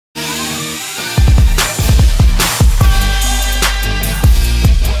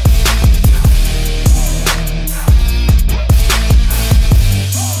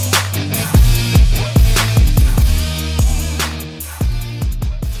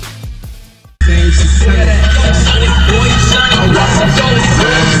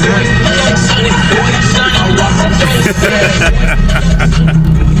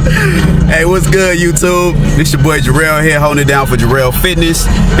good, YouTube? This your boy Jorrell here, holding it down for Jorrellfitness.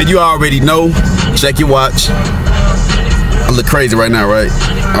 And you already know, check your watch. I look crazy right now, right?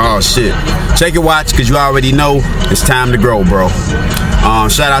 Oh shit. Check your watch, because you already know it's time to grow, bro.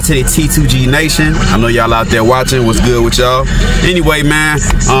 Shout out to the T2G Nation. I know y'all out there watching. What's good with y'all? Anyway, man,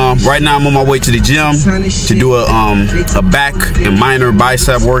 right now I'm on my way to the gym to do a back and minor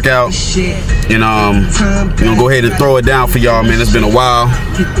bicep workout. And I'm gonna go ahead and throw it down for y'all, man. It's been a while,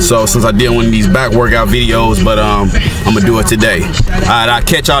 so since I did one of these back workout videos, but I'm gonna do it today. Alright, I'll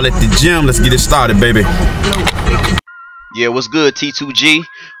catch y'all at the gym. Let's get it started, baby. Yeah, what's good, T2G?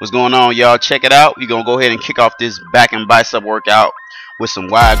 What's going on, y'all? Check it out. We're gonna go ahead and kick off this back and bicep workout with some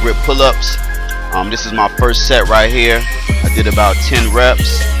wide grip pull-ups. This is my first set right here. I did about 10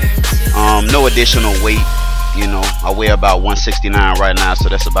 reps. No additional weight. You know, I weigh about 169 right now, so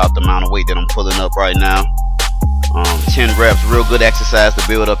that's about the amount of weight that I'm pulling up right now. 10 reps, real good exercise to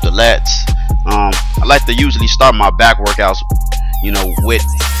build up the lats. I like to usually start my back workouts, you know, with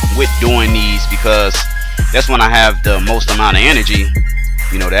doing these, because that's when I have the most amount of energy,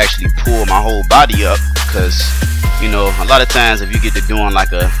 you know, to actually pull my whole body up. Because, you know, a lot of times if you get to doing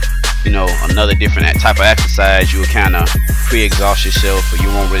like a, you know, another different type of exercise, you'll kind of pre-exhaust yourself, or you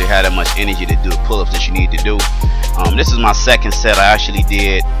won't really have that much energy to do the pull-ups that you need to do. This is my second set. I actually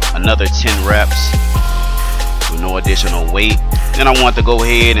did another 10 reps with no additional weight. Then I wanted to go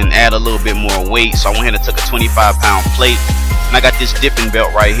ahead and add a little bit more weight, so I went ahead and took a 25-pound plate, and I got this dipping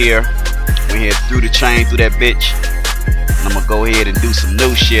belt right here. Went ahead, through the chain, through that bitch, and I'm gonna go ahead and do some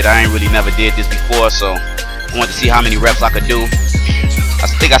new shit. I ain't really never did this before, so I wanted to see how many reps I could do. I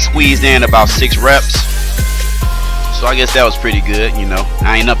think I squeezed in about 6 reps, so I guess that was pretty good. You know,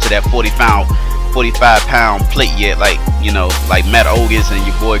 I ain't up to that 45-pound plate yet, like, you know, like Matt Ogus and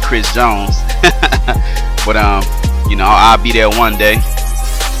your boy Chris Jones. But you know, I'll be there one day.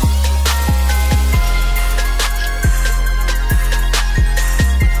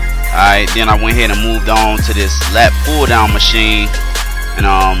 Alright, then I went ahead and moved on to this lat pull down machine, and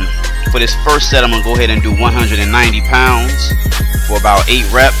for this first set I'm gonna go ahead and do 190 pounds for about 8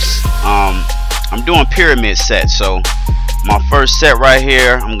 reps. I'm doing pyramid sets, so my first set right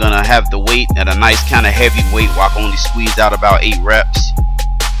here, I'm gonna have the weight at a nice kind of heavy weight while I can only squeeze out about 8 reps,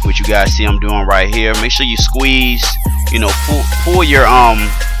 which you guys see I'm doing right here. Make sure you squeeze, you know, pull your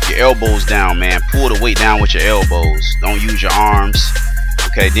elbows down, man. Pull the weight down with your elbows. Don't use your arms.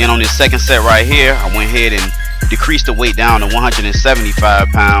 Okay, then on this second set right here, I went ahead and decreased the weight down to 175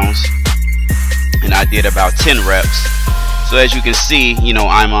 pounds, and I did about 10 reps. So as you can see, you know,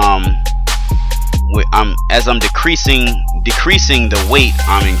 as I'm decreasing the weight,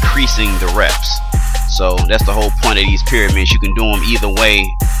 I'm increasing the reps. So that's the whole point of these pyramids. You can do them either way,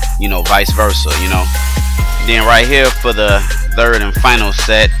 you know, vice versa, you know. Then right here for the third and final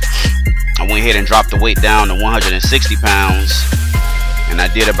set, I went ahead and dropped the weight down to 160 pounds. And I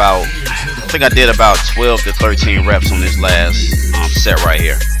did about, I think I did about 12 to 13 reps on this last set right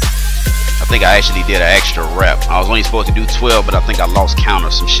here. I think I actually did an extra rep. I was only supposed to do 12, but I think I lost count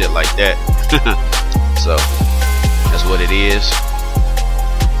or some shit like that. So that's what it is.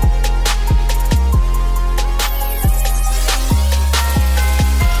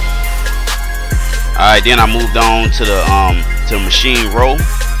 Alright, then I moved on to the machine row.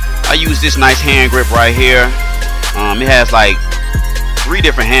 I use this nice hand grip right here. It has like 3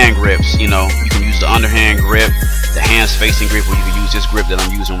 different hand grips. You know, you can use the underhand grip, the hands facing grip, or you can use this grip that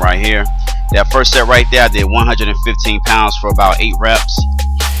I'm using right here. That first set right there, I did 115 pounds for about 8 reps.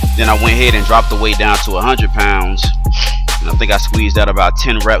 Then I went ahead and dropped the weight down to 100 pounds, and I think I squeezed out about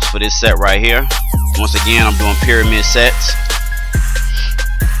 10 reps for this set right here. Once again, I'm doing pyramid sets.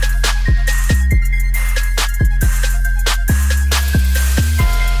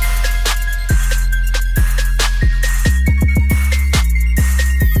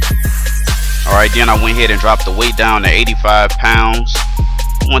 Alright, then I went ahead and dropped the weight down to 85 pounds.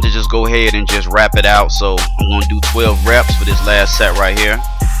 I want to just go ahead and just wrap it out, so I'm going to do 12 reps for this last set right here.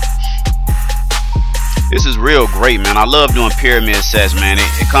 This is real great, man. I love doing pyramid sets, man.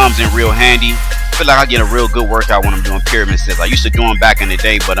 It comes in real handy. I feel like I get a real good workout when I'm doing pyramid sets. I used to do them back in the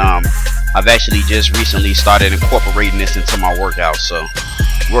day, but I've actually just recently started incorporating this into my workout, so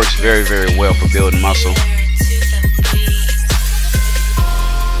it works very, very well for building muscle.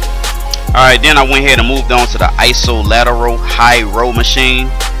 Alright, then I went ahead and moved on to the isolateral high row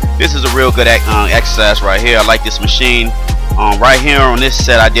machine. This is a real good exercise right here. I like this machine. Right here on this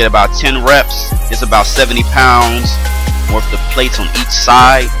set, I did about 10 reps. It's about 70 pounds worth of plates on each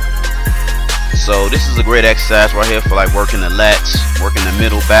side. So this is a great exercise right here for like working the lats, working the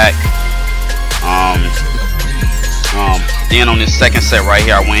middle back. Then on this second set right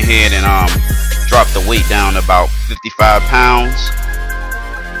here, I went ahead and dropped the weight down to about 55 pounds.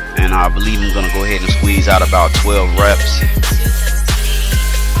 And I believe I'm gonna go ahead and squeeze out about 12 reps.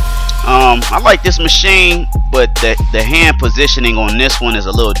 I like this machine, but the hand positioning on this one is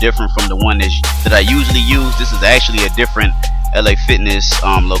a little different from the one that I usually use. This is actually a different LA Fitness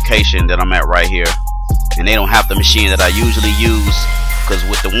location that I'm at right here, and they don't have the machine that I usually use, because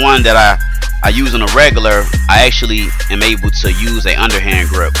with the one that I use on a regular, I actually am able to use a underhand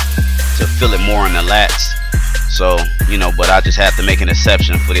grip to feel it more in the lats. So, you know, but I just have to make an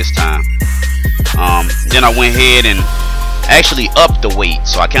exception for this time. Then I went ahead and actually upped the weight,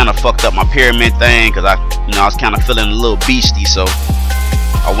 so I kind of fucked up my pyramid thing, because I was kind of feeling a little beastie. So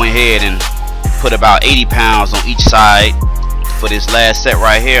I went ahead and put about 80 pounds on each side for this last set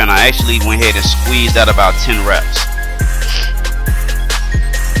right here, and I actually went ahead and squeezed out about 10 reps.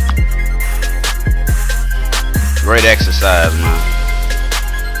 Great exercise, man.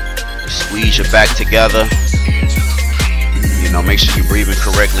 Squeeze your back together. You know, make sure you're breathing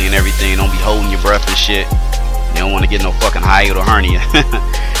correctly and everything. Don't be holding your breath and shit. You don't want to get no fucking hiatal hernia.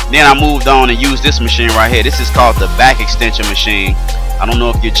 Then I moved on and used this machine right here. This is called the back extension machine. I don't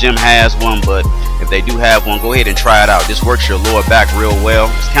know if your gym has one, but if they do have one, go ahead and try it out. This works your lower back real well.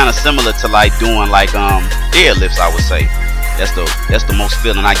 It's kind of similar to like doing like deadlifts, I would say. That's the most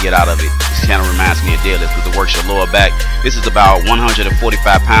feeling I get out of it. This kind of reminds me of deadlifts because it works your lower back. This is about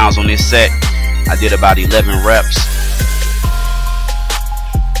 145 pounds on this set. I did about 11 reps.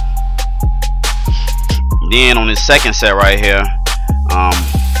 Then on this second set right here,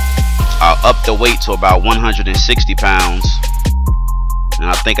 I upped the weight to about 160 pounds. And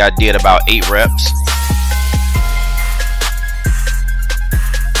I think I did about 8 reps.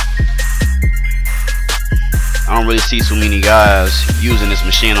 I don't really see too many guys using this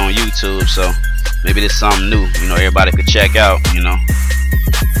machine on YouTube, so maybe this is something new, you know, everybody could check out, you know.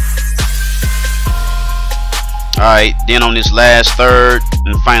 Alright, then on this last third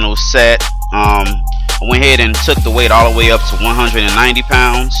and final set, I went ahead and took the weight all the way up to 190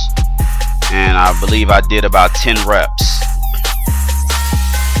 pounds, and I believe I did about 10 reps.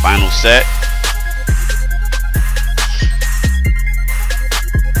 Final set.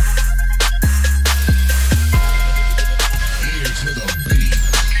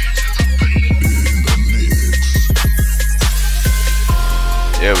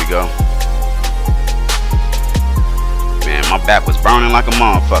 There we go. Man, my back was burning like a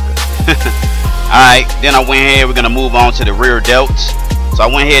motherfucker. Alright, then I went ahead, we're gonna move on to the rear delts. So I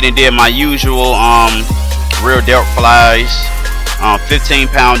went ahead and did my usual rear delt flies,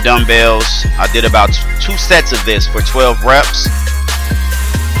 15-pound dumbbells. I did about 2 sets of this for 12 reps.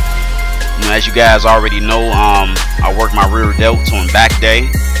 You know, as you guys already know, I work my rear delts on back day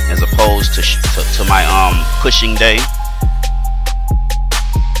as opposed to my pushing day.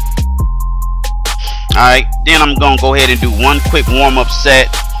 Alright, then I'm gonna go ahead and do one quick warm-up set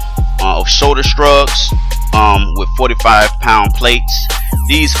of shoulder shrugs with 45-pound plates.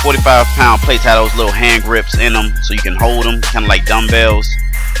 These 45-pound plates have those little hand grips in them, so you can hold them kind of like dumbbells.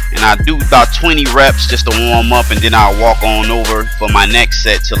 And I do about 20 reps just to warm up, and then I'll walk on over for my next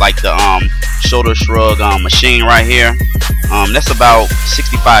set to like the shoulder shrug machine right here. That's about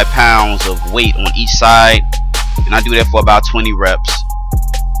 65 pounds of weight on each side, and I do that for about 20 reps.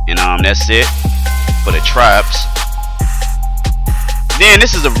 And that's it for the traps. Then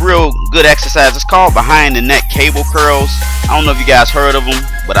this is a real good exercise. It's called behind the neck cable curls. I don't know if you guys heard of them,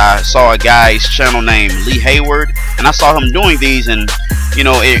 but I saw a guy's channel named Lee Hayward, and I saw him doing these, and you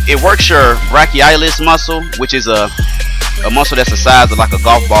know, it works your brachialis muscle, which is a muscle that's the size of like a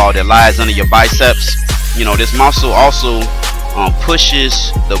golf ball that lies under your biceps. You know, this muscle also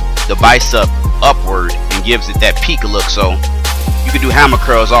pushes the bicep upward and gives it that peak look. So you can do hammer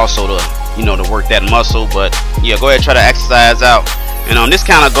curls also to, you know, to work that muscle. But yeah, go ahead and try to exercise out. And this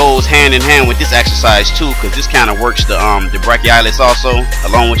kind of goes hand in hand with this exercise too, because this kind of works the brachialis also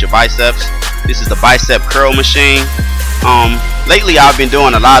along with your biceps. This is the bicep curl machine. Lately I've been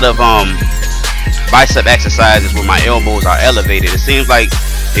doing a lot of bicep exercises where my elbows are elevated. It seems like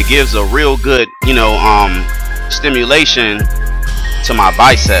it gives a real good, you know, stimulation to my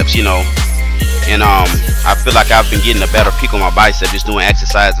biceps, you know. And I feel like I've been getting a better peak on my bicep just doing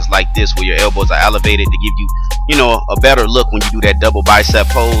exercises like this where your elbows are elevated to give you, you know, a better look when you do that double bicep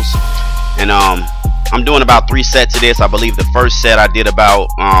pose. And I'm doing about 3 sets of this. I believe the first set I did about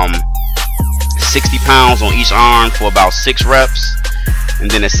 60 pounds on each arm for about 6 reps, and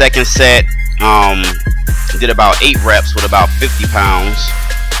then the second set did about 8 reps with about 50 pounds.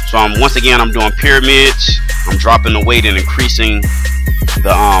 So once again, I'm doing pyramids. I'm dropping the weight and increasing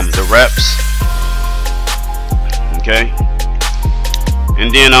the reps. Okay.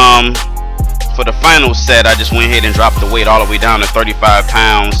 And then for the final set, I just went ahead and dropped the weight all the way down to 35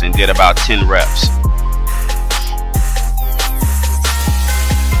 pounds and did about 10 reps.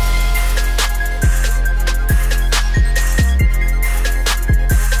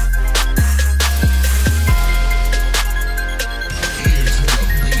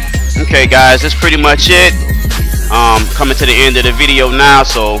 Okay guys, that's pretty much it. Coming to the end of the video now,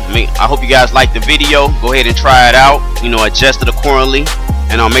 so I hope you guys like the video. Go ahead and try it out, you know, adjust it accordingly,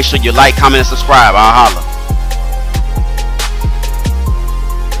 and make sure you like, comment, and subscribe. I'll holla.